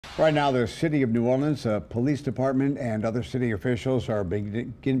Right now, the city of New Orleans, police department, and other city officials are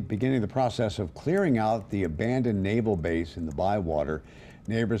beginning the process of clearing out the abandoned naval base in the Bywater.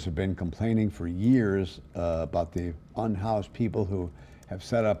 Neighbors have been complaining for years about the unhoused people who have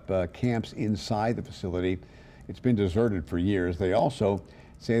set up camps inside the facility. It's been deserted for years. They also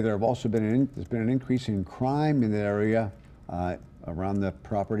say there's been an increase in crime in the area around the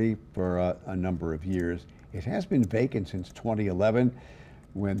property for a number of years. It has been vacant since 2011.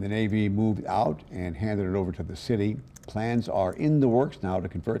 When the Navy moved out and handed it over to the city. Plans are in the works now to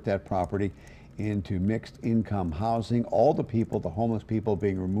convert that property into mixed income housing. All the people, the homeless people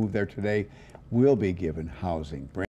being removed there today, will be given housing.